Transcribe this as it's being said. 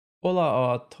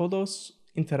Hola a todos,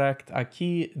 interact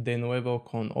aquí de nuevo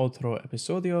con otro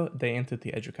episodio de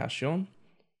Entity Educación.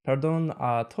 Perdón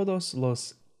a todos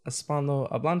los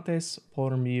hispanohablantes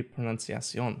por mi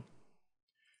pronunciación.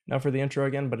 Now for the intro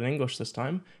again, but in English this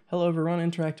time. Hello everyone,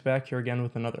 Interact back here again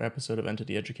with another episode of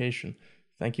Entity Education.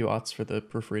 Thank you, Otz, for the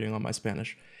proofreading on my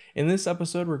Spanish. In this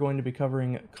episode, we're going to be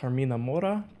covering Carmina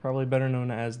Mora, probably better known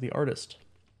as the artist.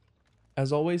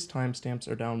 As always, timestamps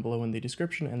are down below in the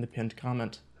description and the pinned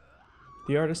comment.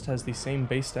 The artist has the same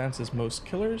base stats as most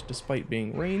killers, despite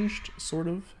being ranged, sort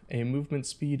of, a movement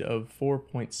speed of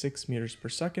 4.6 meters per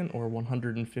second, or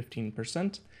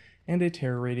 115%, and a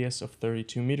terror radius of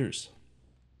 32 meters.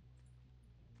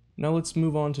 Now let's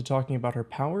move on to talking about her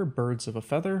power, Birds of a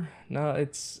Feather. Now,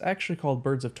 it's actually called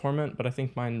Birds of Torment, but I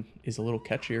think mine is a little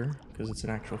catchier, because it's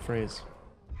an actual phrase.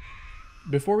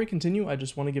 Before we continue, I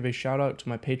just want to give a shout out to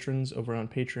my patrons over on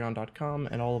patreon.com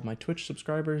and all of my Twitch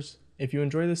subscribers. If you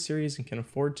enjoy this series and can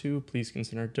afford to, please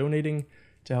consider donating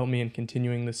to help me in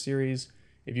continuing this series.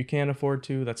 If you can't afford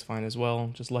to, that's fine as well.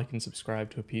 Just like and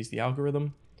subscribe to appease the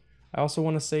algorithm. I also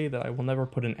want to say that I will never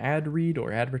put an ad read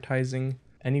or advertising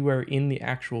anywhere in the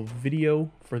actual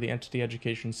video for the Entity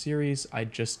Education series. I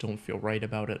just don't feel right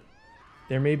about it.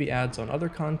 There may be ads on other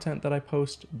content that I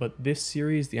post, but this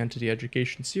series, the Entity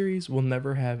Education series, will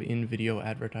never have in-video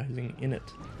advertising in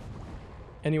it.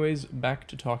 Anyways, back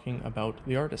to talking about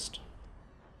the artist.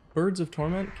 Birds of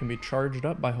Torment can be charged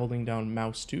up by holding down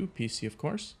mouse 2, PC of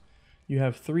course. You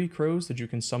have 3 crows that you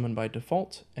can summon by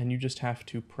default, and you just have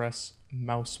to press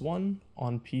mouse 1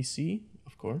 on PC,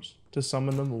 of course, to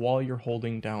summon them while you're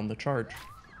holding down the charge.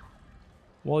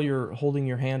 While you're holding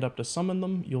your hand up to summon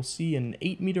them, you'll see an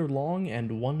 8 meter long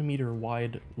and 1 meter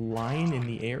wide line in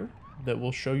the air that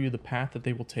will show you the path that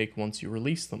they will take once you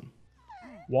release them.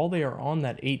 While they are on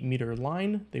that 8 meter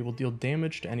line, they will deal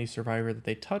damage to any survivor that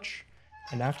they touch,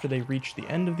 and after they reach the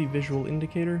end of the visual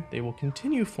indicator, they will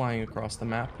continue flying across the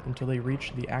map until they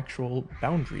reach the actual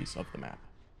boundaries of the map.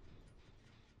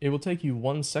 It will take you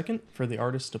 1 second for the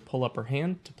artist to pull up her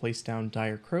hand to place down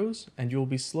dire crows, and you will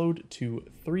be slowed to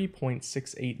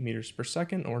 3.68 meters per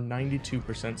second or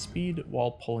 92% speed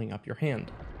while pulling up your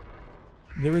hand.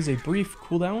 There is a brief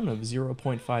cooldown of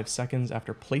 0.5 seconds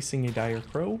after placing a dire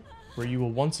crow, where you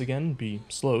will once again be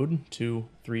slowed to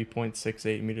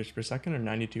 3.68 meters per second or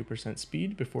 92%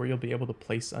 speed before you'll be able to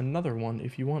place another one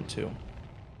if you want to.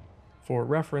 For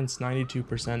reference,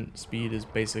 92% speed is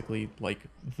basically like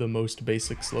the most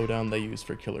basic slowdown they use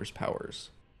for killers'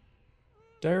 powers.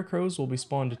 Dire crows will be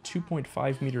spawned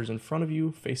 2.5 meters in front of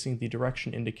you, facing the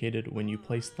direction indicated when you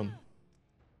place them.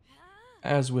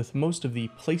 As with most of the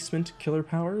placement killer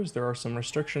powers, there are some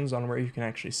restrictions on where you can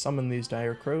actually summon these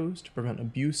dire crows to prevent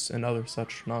abuse and other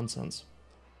such nonsense.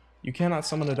 You cannot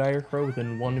summon a dire crow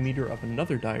within 1 meter of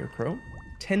another dire crow,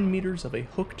 10 meters of a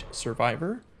hooked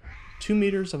survivor, 2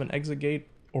 meters of an exit gate,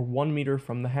 or 1 meter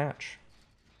from the hatch.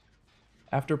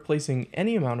 After placing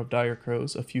any amount of dire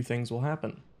crows, a few things will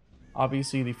happen.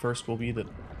 Obviously, the first will be that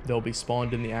they'll be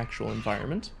spawned in the actual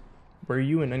environment, where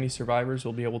you and any survivors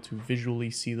will be able to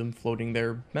visually see them floating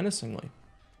there menacingly.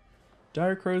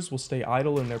 Dire crows will stay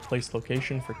idle in their placed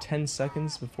location for 10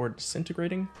 seconds before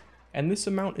disintegrating, and this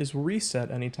amount is reset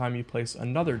anytime you place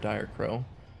another dire crow,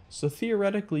 so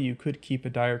theoretically you could keep a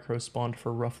dire crow spawned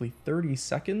for roughly 30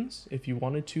 seconds if you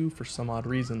wanted to for some odd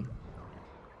reason.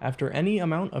 After any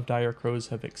amount of dire crows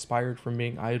have expired from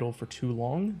being idle for too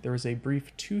long, there is a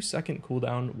brief 2-second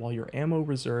cooldown while your ammo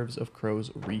reserves of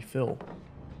crows refill.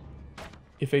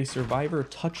 If a survivor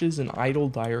touches an idle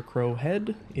dire crow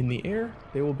head in the air,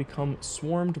 they will become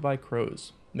swarmed by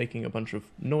crows, making a bunch of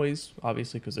noise,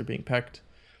 obviously because they're being pecked,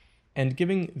 and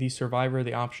giving the survivor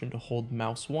the option to hold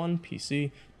mouse 1, PC,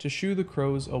 to shoo the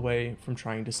crows away from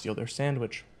trying to steal their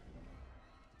sandwich.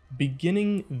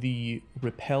 Beginning the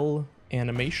repel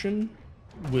animation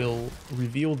will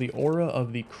reveal the aura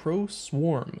of the crow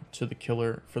swarm to the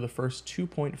killer for the first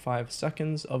 2.5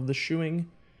 seconds of the shooing,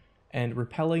 and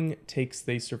repelling takes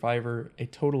the survivor a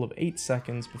total of 8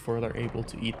 seconds before they're able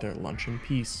to eat their lunch in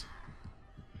peace.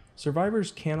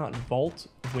 Survivors cannot vault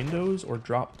windows or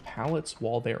drop pallets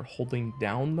while they are holding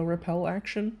down the repel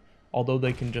action, although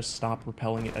they can just stop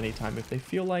repelling at any time if they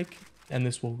feel like, and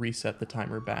this will reset the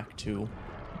timer back to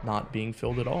not being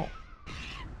filled at all.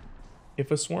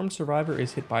 If a swarmed survivor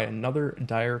is hit by another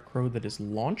dire crow that is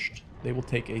launched, they will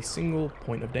take a single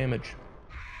point of damage.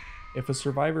 If a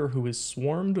survivor who is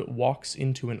swarmed walks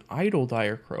into an idle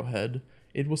dire crow head,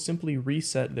 it will simply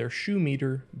reset their shoo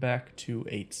meter back to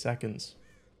 8 seconds.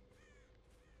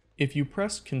 If you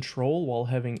press Control while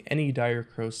having any dire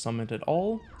crows summoned at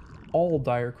all, all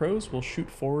dire crows will shoot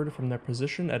forward from their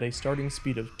position at a starting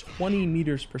speed of 20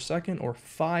 meters per second or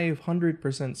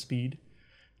 500% speed,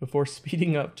 before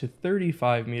speeding up to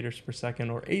 35 meters per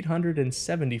second or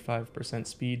 875%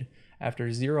 speed after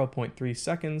 0.3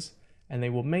 seconds, and they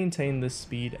will maintain this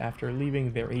speed after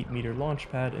leaving their 8-meter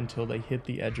launch pad until they hit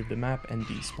the edge of the map and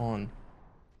despawn.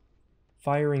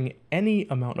 Firing any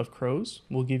amount of crows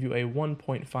will give you a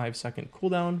 1.5 second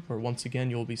cooldown, where once again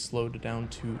you'll be slowed down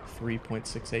to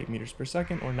 3.68 meters per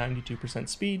second or 92%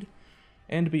 speed,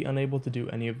 and be unable to do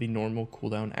any of the normal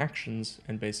cooldown actions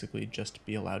and basically just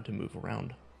be allowed to move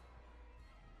around.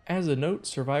 As a note,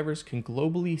 survivors can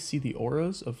globally see the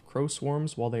auras of crow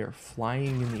swarms while they are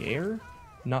flying in the air.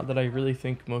 Not that I really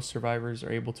think most survivors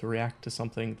are able to react to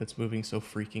something that's moving so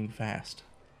freaking fast.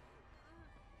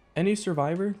 Any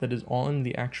survivor that is on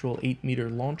the actual 8-meter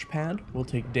launch pad will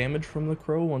take damage from the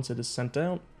crow once it is sent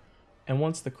out, and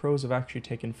once the crows have actually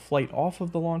taken flight off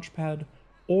of the launch pad,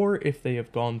 or if they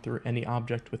have gone through any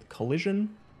object with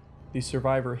collision, the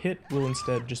survivor hit will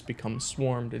instead just become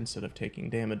swarmed instead of taking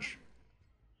damage.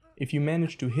 If you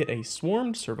manage to hit a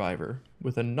swarmed survivor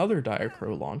with another dire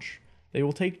crow launch, they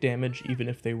will take damage even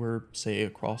if they were, say,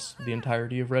 across the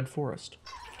entirety of Red Forest.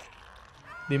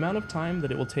 The amount of time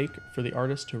that it will take for the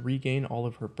artist to regain all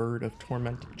of her Bird of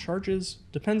Torment charges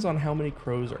depends on how many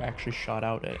crows are actually shot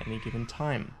out at any given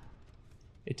time.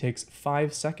 It takes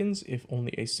 5 seconds if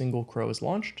only a single crow is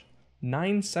launched,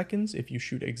 9 seconds if you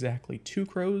shoot exactly 2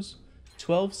 crows,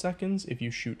 12 seconds if you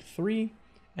shoot 3,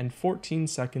 and 14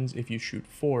 seconds if you shoot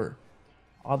 4.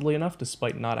 Oddly enough,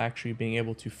 despite not actually being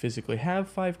able to physically have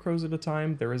 5 crows at a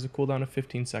time, there is a cooldown of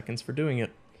 15 seconds for doing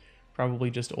it. Probably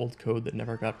just old code that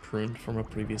never got pruned from a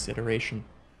previous iteration.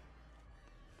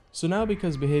 So now,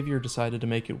 because behavior decided to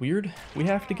make it weird, we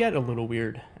have to get a little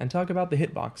weird and talk about the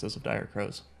hitboxes of dire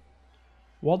crows.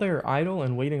 While they are idle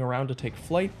and waiting around to take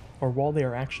flight, or while they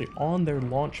are actually on their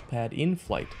launch pad in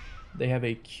flight, they have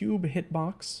a cube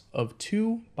hitbox of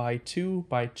 2 by 2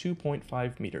 by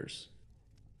 2.5 meters.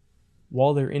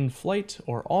 While they're in flight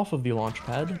or off of the launch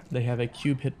pad, they have a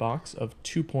cube hitbox of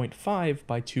 2.5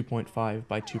 by 2.5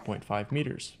 by 2.5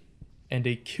 meters, and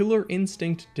a Killer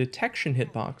Instinct detection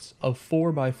hitbox of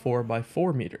 4 by 4 by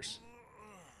 4 meters.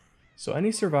 So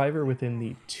any survivor within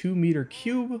the 2-meter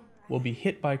cube will be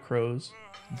hit by crows,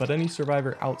 but any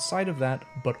survivor outside of that,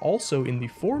 but also in the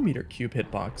 4-meter cube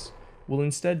hitbox, will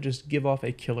instead just give off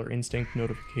a Killer Instinct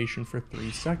notification for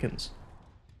 3 seconds.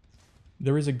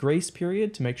 There is a grace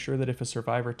period to make sure that if a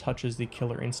survivor touches the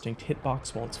Killer Instinct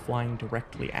hitbox while it's flying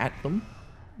directly at them,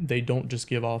 they don't just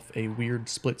give off a weird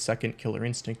split-second Killer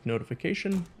Instinct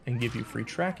notification and give you free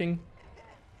tracking.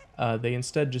 They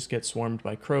instead just get swarmed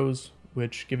by crows,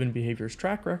 which, given behavior's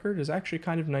track record, is actually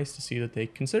kind of nice to see that they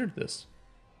considered this.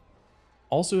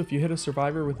 Also, if you hit a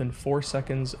survivor within 4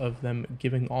 seconds of them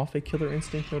giving off a Killer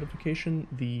Instinct notification,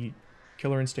 the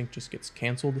Killer Instinct just gets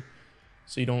cancelled,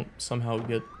 so you don't somehow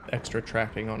get extra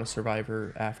tracking on a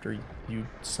survivor after you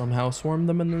somehow swarm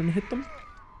them and then hit them.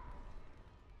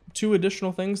 2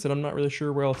 additional things that I'm not really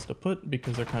sure where else to put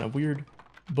because they're kind of weird,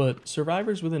 but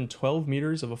survivors within 12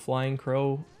 meters of a flying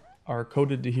crow are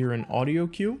coded to hear an audio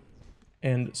cue,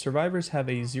 and survivors have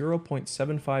a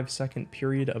 0.75 second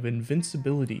period of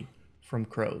invincibility from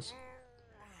crows.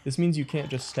 This means you can't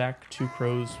just stack 2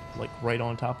 crows like right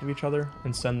on top of each other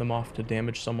and send them off to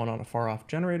damage someone on a far off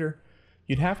generator.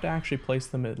 You'd have to actually place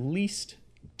them at least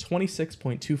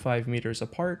 26.25 meters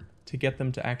apart to get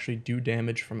them to actually do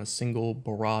damage from a single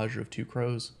barrage of 2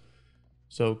 crows.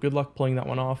 So good luck pulling that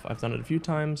one off. I've done it a few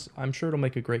times. I'm sure it'll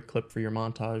make a great clip for your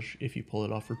montage if you pull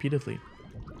it off repeatedly.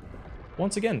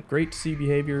 Once again, great to see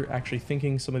behavior actually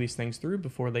thinking some of these things through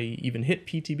before they even hit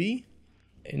PTB,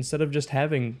 instead of just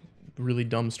having really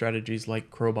dumb strategies like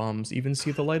crow bombs even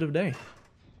see the light of day.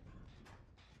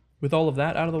 With all of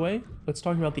that out of the way, let's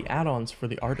talk about the add-ons for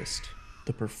the artist,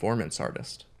 the performance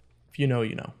artist. If you know,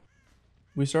 you know.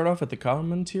 We start off at the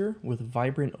common tier with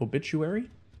Vibrant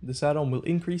Obituary. This add-on will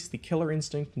increase the Killer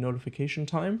Instinct notification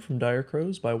time from dire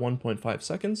crows by 1.5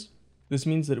 seconds. This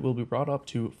means that it will be brought up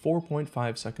to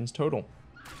 4.5 seconds total.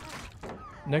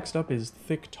 Next up is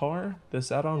Thick Tar.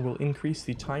 This add-on will increase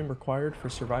the time required for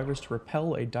survivors to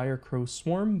repel a dire crow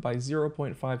swarm by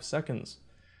 0.5 seconds.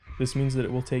 This means that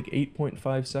it will take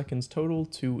 8.5 seconds total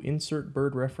to insert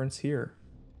bird reference here.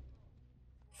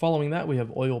 Following that, we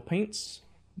have Oil Paints.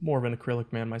 More of an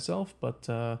acrylic man myself, but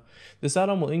this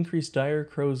add-on will increase dire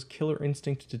crow's Killer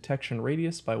Instinct detection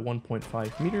radius by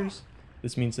 1.5 meters.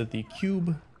 This means that the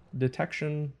cube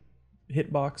detection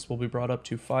hitbox will be brought up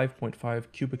to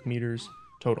 5.5 cubic meters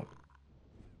total.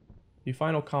 The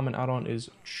final common add-on is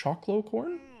Choclo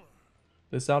Corn.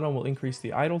 This add-on will increase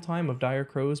the idle time of dire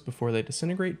crows before they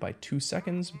disintegrate by 2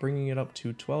 seconds, bringing it up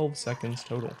to 12 seconds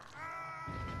total.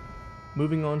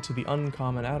 Moving on to the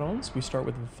uncommon add-ons, we start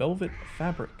with Velvet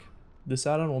Fabric. This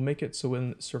add-on will make it so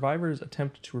when survivors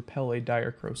attempt to repel a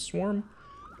dire crow swarm,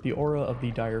 the aura of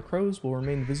the dire crows will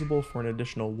remain visible for an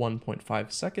additional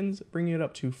 1.5 seconds, bringing it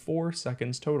up to 4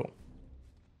 seconds total.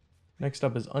 Next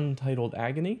up is Untitled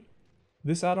Agony.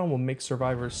 This add-on will make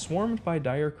survivors swarmed by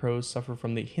dire crows suffer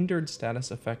from the hindered status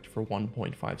effect for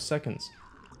 1.5 seconds.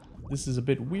 This is a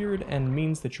bit weird and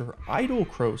means that your idle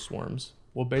crow swarms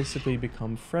will basically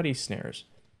become Freddy snares.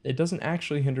 It doesn't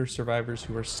actually hinder survivors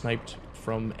who are sniped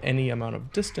from any amount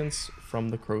of distance from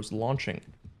the crows launching.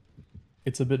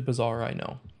 It's a bit bizarre, I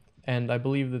know, and I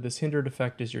believe that this hindered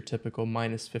effect is your typical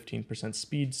minus 15%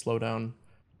 speed slowdown.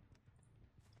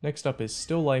 Next up is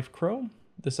Still Life Crow.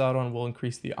 This add-on will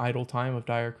increase the idle time of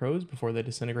dire crows before they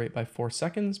disintegrate by 4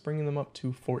 seconds, bringing them up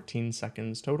to 14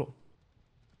 seconds total.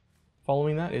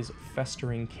 Following that is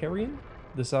Festering Carrion.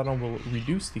 This add-on will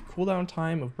reduce the cooldown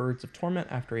time of Birds of Torment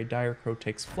after a dire crow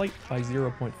takes flight by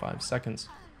 0.5 seconds.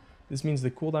 This means the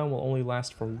cooldown will only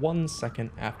last for 1 second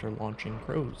after launching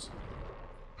crows.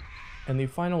 And the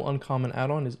final uncommon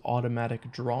add-on is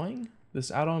Automatic Drawing. This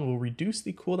add-on will reduce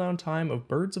the cooldown time of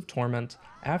Birds of Torment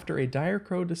after a dire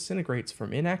crow disintegrates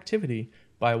from inactivity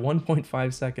by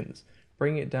 1.5 seconds,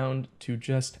 bringing it down to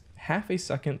just half a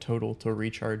second total to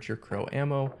recharge your crow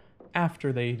ammo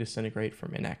after they disintegrate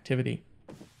from inactivity.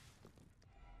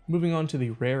 Moving on to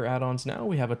the rare add-ons now,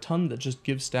 we have a ton that just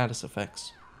give status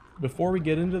effects. Before we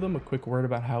get into them, a quick word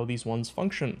about how these ones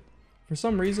function. For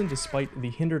some reason, despite the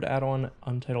hindered add-on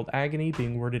Untitled Agony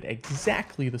being worded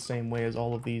exactly the same way as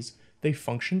all of these, they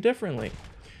function differently.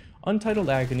 Untitled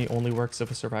Agony only works if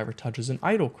a survivor touches an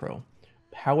idle crow.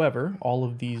 However, all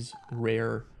of these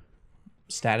rare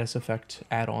status effect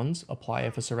add-ons apply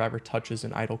if a survivor touches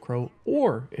an idle crow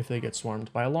or if they get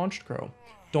swarmed by a launched crow.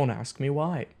 Don't ask me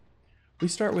why. We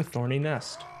start with Thorny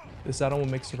Nest. This add-on will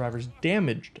make survivors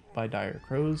damaged by dire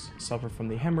crows suffer from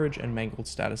the hemorrhage and mangled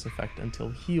status effect until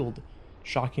healed.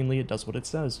 Shockingly, it does what it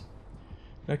says.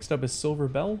 Next up is Silver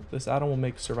Bell. This add-on will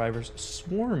make survivors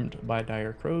swarmed by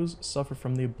dire crows suffer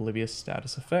from the oblivious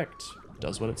status effect.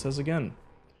 Does what it says again.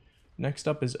 Next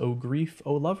up is O Grief,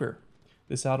 O Lover.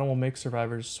 This add-on will make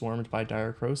survivors swarmed by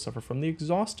dire crows suffer from the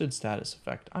exhausted status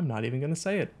effect. I'm not even going to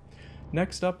say it.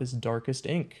 Next up is Darkest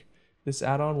Ink. This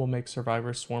add-on will make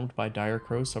survivors swarmed by dire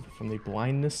crows suffer from the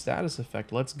blindness status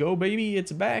effect. Let's go, baby,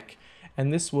 it's back!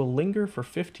 And this will linger for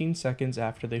 15 seconds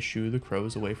after they shoo the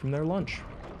crows away from their lunch.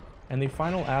 And the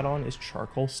final add-on is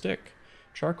Charcoal Stick.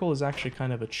 Charcoal is actually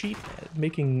kind of a cheat at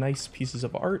making nice pieces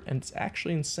of art, and it's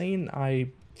actually insane. I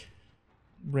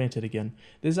ranted again.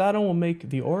 This add-on will make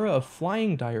the aura of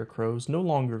flying dire crows no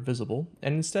longer visible,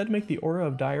 and instead make the aura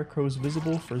of dire crows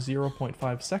visible for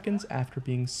 0.5 seconds after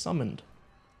being summoned.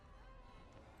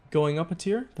 Going up a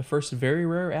tier, the first very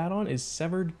rare add-on is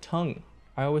Severed Tongue.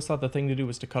 I always thought the thing to do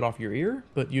was to cut off your ear,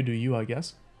 but you do you, I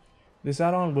guess. This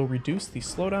add-on will reduce the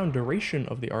slowdown duration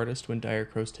of the artist when dire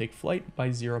crows take flight by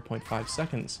 0.5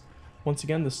 seconds. Once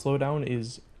again, the slowdown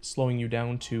is slowing you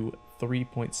down to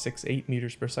 3.68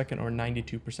 meters per second or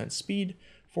 92% speed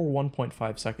for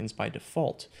 1.5 seconds by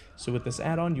default. So with this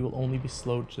add-on, you will only be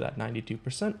slowed to that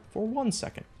 92% for 1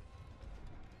 second.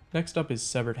 Next up is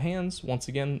Severed Hands. Once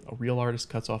again, a real artist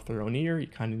cuts off their own ear. You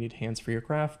kind of need hands for your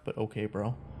craft, but okay,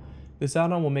 bro. This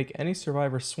add-on will make any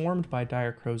survivor swarmed by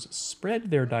dire crows spread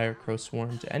their dire crow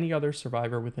swarm to any other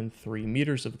survivor within 3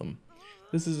 meters of them.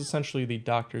 This is essentially the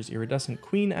Doctor's Iridescent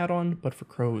Queen add-on, but for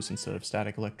crows instead of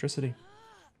static electricity.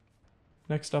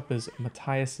 Next up is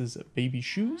Matthias's Baby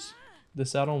Shoes.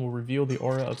 This add-on will reveal the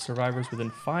aura of survivors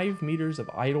within 5 meters of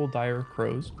idle dire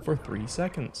crows for 3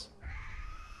 seconds.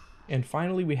 And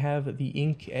finally we have the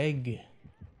Ink Egg.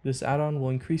 This add-on will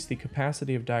increase the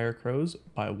capacity of dire crows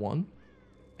by 1,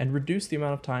 and reduce the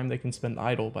amount of time they can spend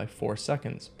idle by 4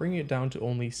 seconds, bringing it down to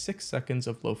only 6 seconds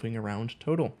of loafing around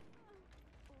total.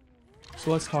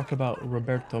 So let's talk about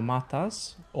Roberto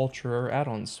Mata's ultra rare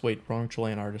add-ons. Wait, wrong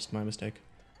Chilean artist, my mistake.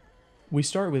 We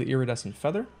start with Iridescent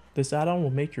Feather. This add-on will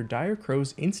make your dire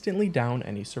crows instantly down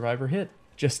any survivor hit.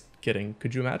 Just kidding,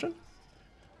 could you imagine?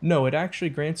 No, it actually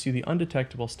grants you the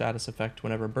undetectable status effect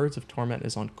whenever Birds of Torment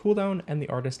is on cooldown and the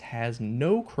artist has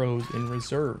no crows in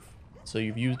reserve. So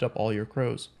you've used up all your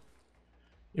crows.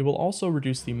 It will also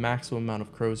reduce the maximum amount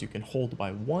of crows you can hold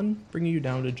by 1, bringing you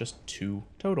down to just 2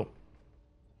 total.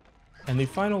 And the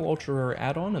final ultra rare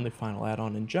add-on, and the final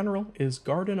add-on in general, is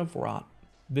Garden of Rot.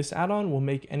 This add-on will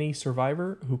make any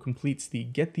survivor who completes the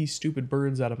Get These Stupid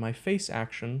Birds Out of My Face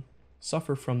action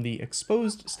suffer from the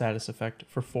exposed status effect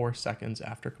for 4 seconds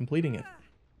after completing it.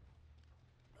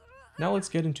 Now let's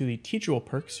get into the teachable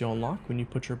perks you'll unlock when you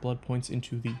put your blood points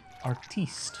into the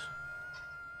Artiste.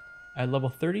 At level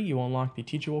 30, you will unlock the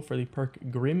teachable for the perk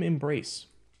Grim Embrace.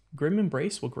 Grim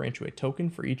Embrace will grant you a token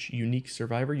for each unique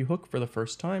survivor you hook for the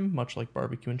first time, much like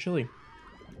barbecue and chili.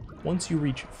 Once you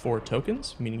reach 4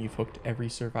 tokens, meaning you've hooked every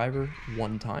survivor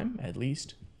one time at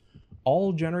least,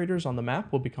 all generators on the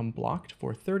map will become blocked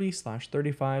for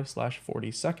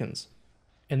 30/35/40 seconds,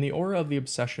 and the aura of the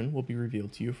obsession will be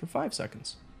revealed to you for 5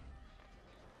 seconds.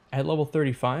 At level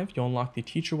 35, you'll unlock the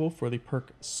teachable for the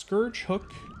perk Scourge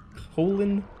Hook: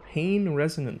 Pain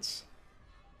Resonance.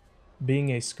 Being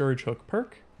a Scourge Hook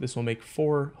perk, this will make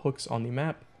 4 hooks on the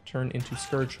map turn into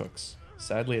Scourge Hooks.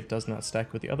 Sadly, it does not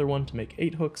stack with the other one to make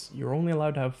 8 hooks. You're only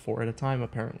allowed to have 4 at a time,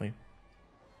 apparently.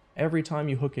 Every time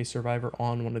you hook a survivor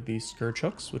on one of these Scourge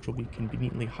Hooks, which will be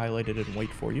conveniently highlighted in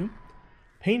white for you,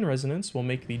 Pain Resonance will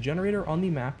make the generator on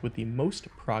the map with the most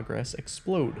progress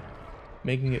explode,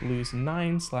 making it lose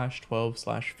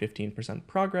 9/12/15%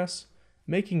 progress,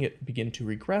 making it begin to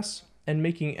regress, and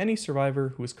making any survivor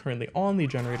who is currently on the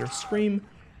generator scream,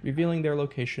 revealing their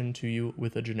location to you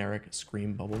with a generic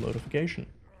scream bubble notification.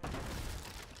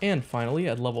 And finally,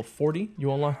 at level 40,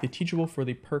 you unlock the teachable for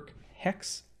the perk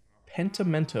Hex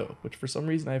Pentimento, which for some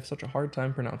reason I have such a hard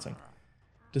time pronouncing.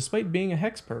 Despite being a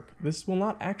Hex perk, this will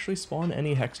not actually spawn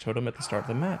any Hex totem at the start of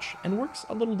the match, and works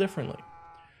a little differently.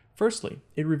 Firstly,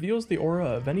 it reveals the aura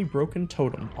of any broken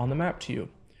totem on the map to you,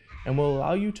 and will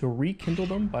allow you to rekindle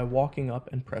them by walking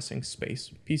up and pressing space,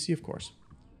 PC of course.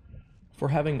 For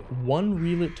having 1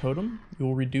 relit totem, you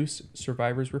will reduce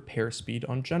survivors' repair speed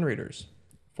on generators.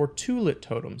 For 2 lit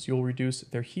totems, you will reduce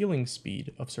their healing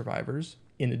speed of survivors,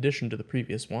 in addition to the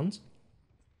previous ones.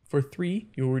 For 3,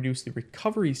 you will reduce the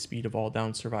recovery speed of all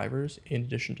downed survivors, in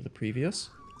addition to the previous.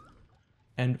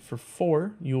 And for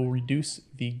 4, you will reduce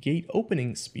the gate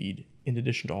opening speed, in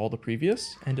addition to all the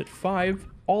previous. And at 5,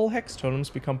 all Hex totems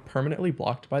become permanently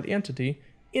blocked by the entity,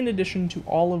 in addition to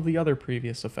all of the other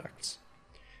previous effects.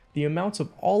 The amounts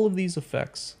of all of these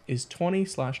effects is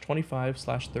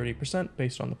 20/25/30%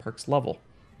 based on the perk's level.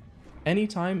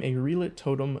 Anytime a relit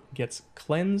totem gets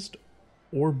cleansed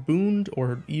or booned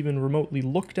or even remotely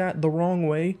looked at the wrong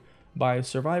way by a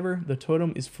survivor, the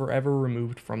totem is forever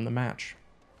removed from the match.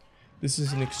 This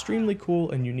is an extremely cool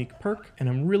and unique perk, and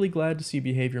I'm really glad to see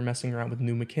behavior messing around with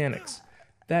new mechanics.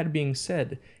 That being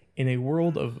said, in a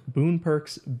world of boon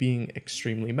perks being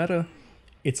extremely meta,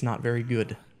 it's not very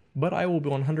good, but I will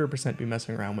 100% be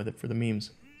messing around with it for the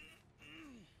memes.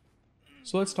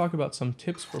 So let's talk about some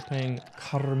tips for playing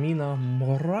Carmina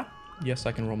Mora, yes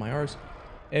I can roll my R's,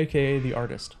 aka the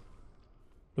Artist.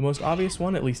 The most obvious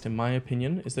one, at least in my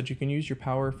opinion, is that you can use your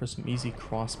power for some easy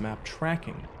cross-map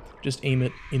tracking. Just aim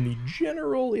it in the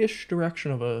general-ish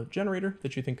direction of a generator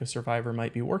that you think a survivor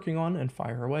might be working on and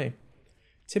fire away.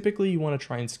 Typically you want to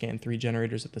try and scan 3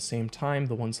 generators at the same time,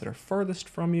 the ones that are furthest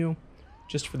from you,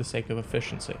 just for the sake of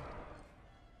efficiency.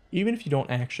 Even if you don't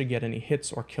actually get any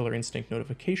hits or killer instinct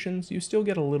notifications, you still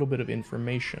get a little bit of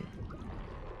information.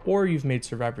 Or you've made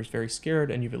survivors very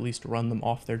scared and you've at least run them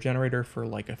off their generator for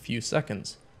like a few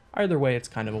seconds. Either way, it's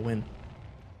kind of a win.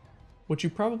 What you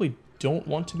probably don't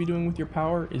want to be doing with your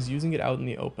power is using it out in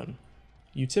the open.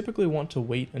 You typically want to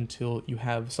wait until you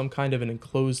have some kind of an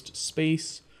enclosed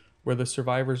space where the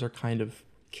survivors are kind of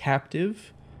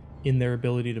captive in their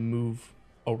ability to move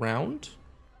around,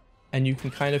 and you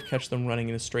can kind of catch them running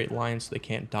in a straight line so they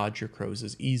can't dodge your crows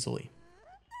as easily.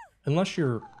 Unless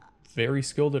you're very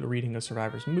skilled at reading a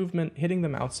survivor's movement, hitting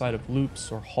them outside of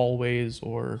loops or hallways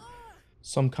or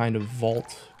some kind of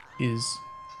vault is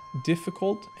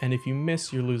difficult, and if you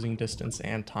miss, you're losing distance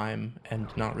and time and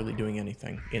not really doing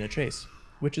anything in a chase,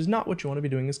 which is not what you want to be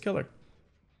doing as killer.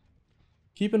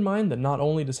 Keep in mind that not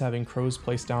only does having crows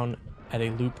placed down at a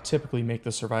loop typically make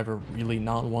the survivor really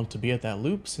not want to be at that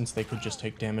loop since they could just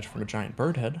take damage from a giant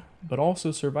bird head, but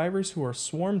also survivors who are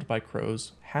swarmed by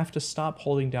crows have to stop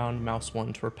holding down mouse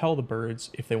 1 to repel the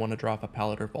birds if they want to drop a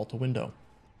pallet or vault a window.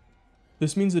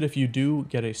 This means that if you do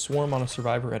get a swarm on a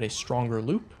survivor at a stronger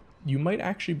loop, you might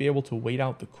actually be able to wait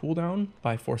out the cooldown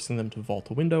by forcing them to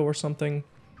vault a window or something,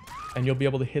 and you'll be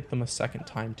able to hit them a second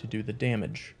time to do the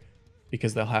damage,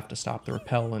 because they'll have to stop the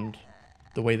repel, and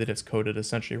the way that it's coded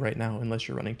essentially right now, unless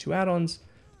you're running 2 add-ons,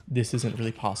 this isn't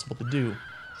really possible to do.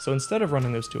 So instead of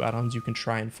running those 2 add-ons, you can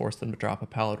try and force them to drop a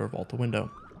pallet or vault a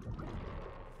window.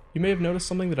 You may have noticed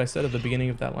something that I said at the beginning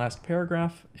of that last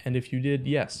paragraph, and if you did,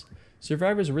 yes,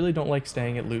 survivors really don't like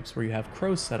staying at loops where you have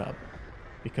crows set up,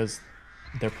 because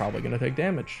they're probably going to take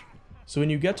damage. So when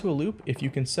you get to a loop, if you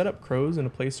can set up crows in a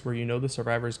place where you know the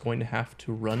survivor is going to have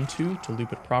to run to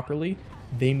loop it properly,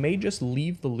 they may just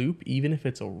leave the loop even if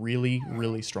it's a really,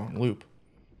 really strong loop.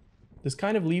 This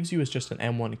kind of leaves you as just an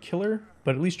M1 killer,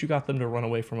 but at least you got them to run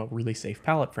away from a really safe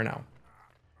pallet for now.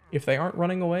 If they aren't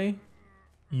running away,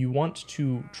 you want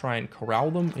to try and corral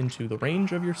them into the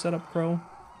range of your setup crow,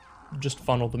 just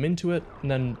funnel them into it, and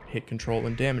then hit control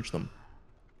and damage them.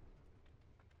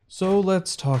 So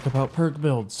let's talk about perk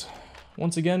builds.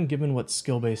 Once again, given what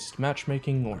skill-based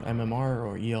matchmaking, or MMR,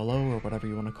 or ELO, or whatever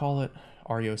you want to call it,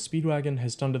 REO Speedwagon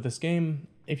has done to this game,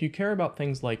 if you care about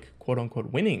things like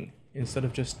quote-unquote winning, instead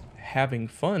of just having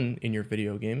fun in your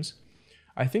video games,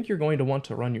 I think you're going to want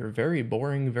to run your very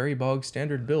boring, very bog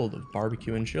standard build of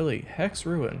Barbecue and Chili, Hex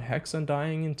Ruin, Hex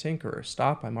Undying, and Tinkerer.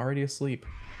 Stop, I'm already asleep.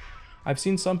 I've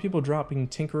seen some people dropping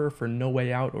Tinkerer for No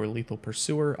Way Out or Lethal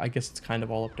Pursuer. I guess it's kind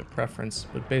of all up to preference,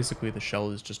 but basically the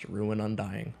shell is just Ruin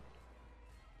Undying.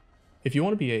 If you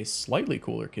want to be a slightly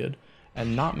cooler kid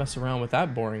and not mess around with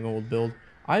that boring old build,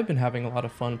 I've been having a lot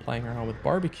of fun playing around with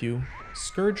Barbecue,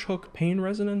 Scourge Hook Pain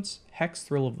Resonance, Hex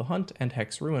Thrill of the Hunt, and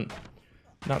Hex Ruin.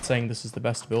 Not saying this is the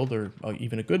best build or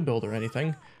even a good build or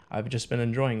anything, I've just been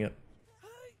enjoying it.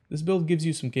 This build gives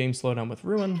you some game slowdown with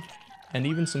Ruin, and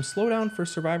even some slowdown for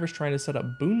survivors trying to set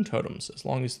up boon totems as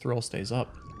long as Thrill stays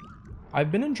up.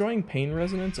 I've been enjoying Pain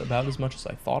Resonance about as much as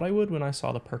I thought I would when I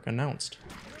saw the perk announced.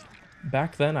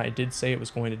 Back then I did say it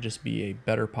was going to just be a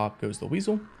better Pop Goes the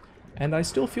Weasel, and I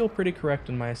still feel pretty correct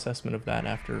in my assessment of that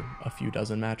after a few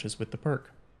dozen matches with the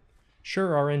perk. Sure,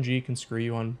 RNG can screw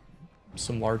you on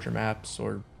some larger maps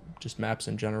or just maps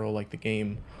in general like the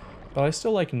game, but I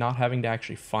still like not having to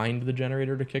actually find the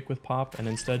generator to kick with Pop and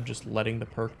instead just letting the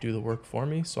perk do the work for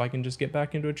me so I can just get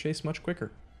back into a chase much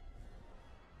quicker.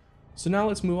 So now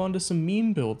let's move on to some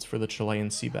meme builds for the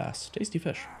Chilean sea bass. Tasty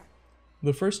fish.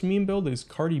 The first meme build is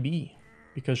Cardi B,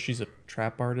 because she's a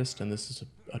trap artist and this is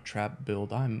a trap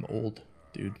build. I'm old,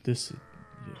 dude.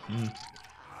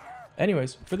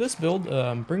 Anyways, for this build,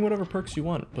 bring whatever perks you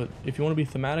want, but if you want to be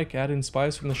thematic, add in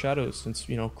Spies from the Shadows, since,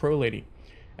 you know, Crow Lady.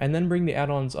 And then bring the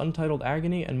add-ons Untitled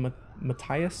Agony and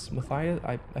Matthias,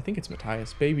 I think it's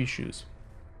Matthias, Baby Shoes.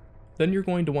 Then you're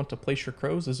going to want to place your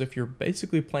crows as if you're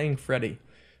basically playing Freddy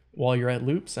while you're at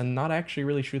loops and not actually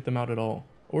really shoot them out at all.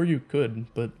 Or you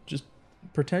could, but just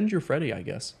pretend you're Freddy, I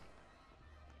guess.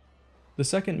 The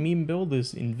second meme build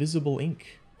is Invisible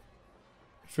Ink.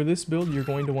 For this build, you're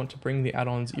going to want to bring the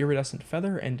add-ons Iridescent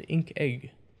Feather and Ink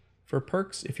Egg. For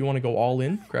perks, if you want to go all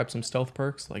in, grab some stealth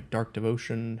perks like Dark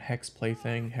Devotion, Hex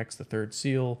Plaything, Hex the Third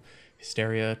Seal,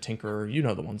 Hysteria, Tinkerer, you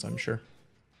know the ones I'm sure.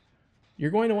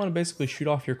 You're going to want to basically shoot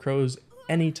off your crows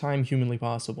anytime humanly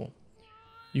possible.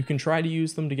 You can try to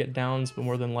use them to get downs, but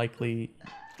more than likely,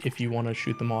 if you want to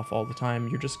shoot them off all the time,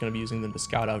 you're just going to be using them to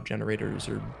scout out generators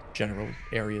or general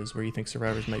areas where you think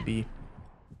survivors might be.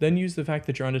 Then use the fact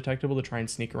that you're undetectable to try and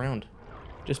sneak around.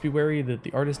 Just be wary that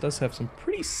the artist does have some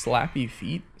pretty slappy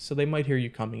feet, so they might hear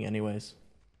you coming anyways.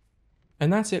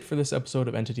 And that's it for this episode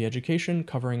of Entity Education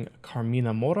covering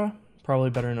Carmina Mora,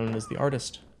 probably better known as the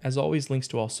artist. As always, links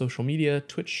to all social media,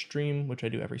 Twitch stream, which I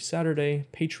do every Saturday,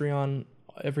 Patreon,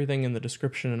 everything in the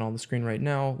description and on the screen right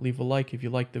now. Leave a like if you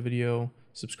liked the video,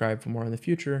 subscribe for more in the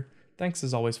future. Thanks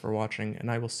as always for watching, and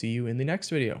I will see you in the next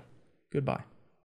video. Goodbye.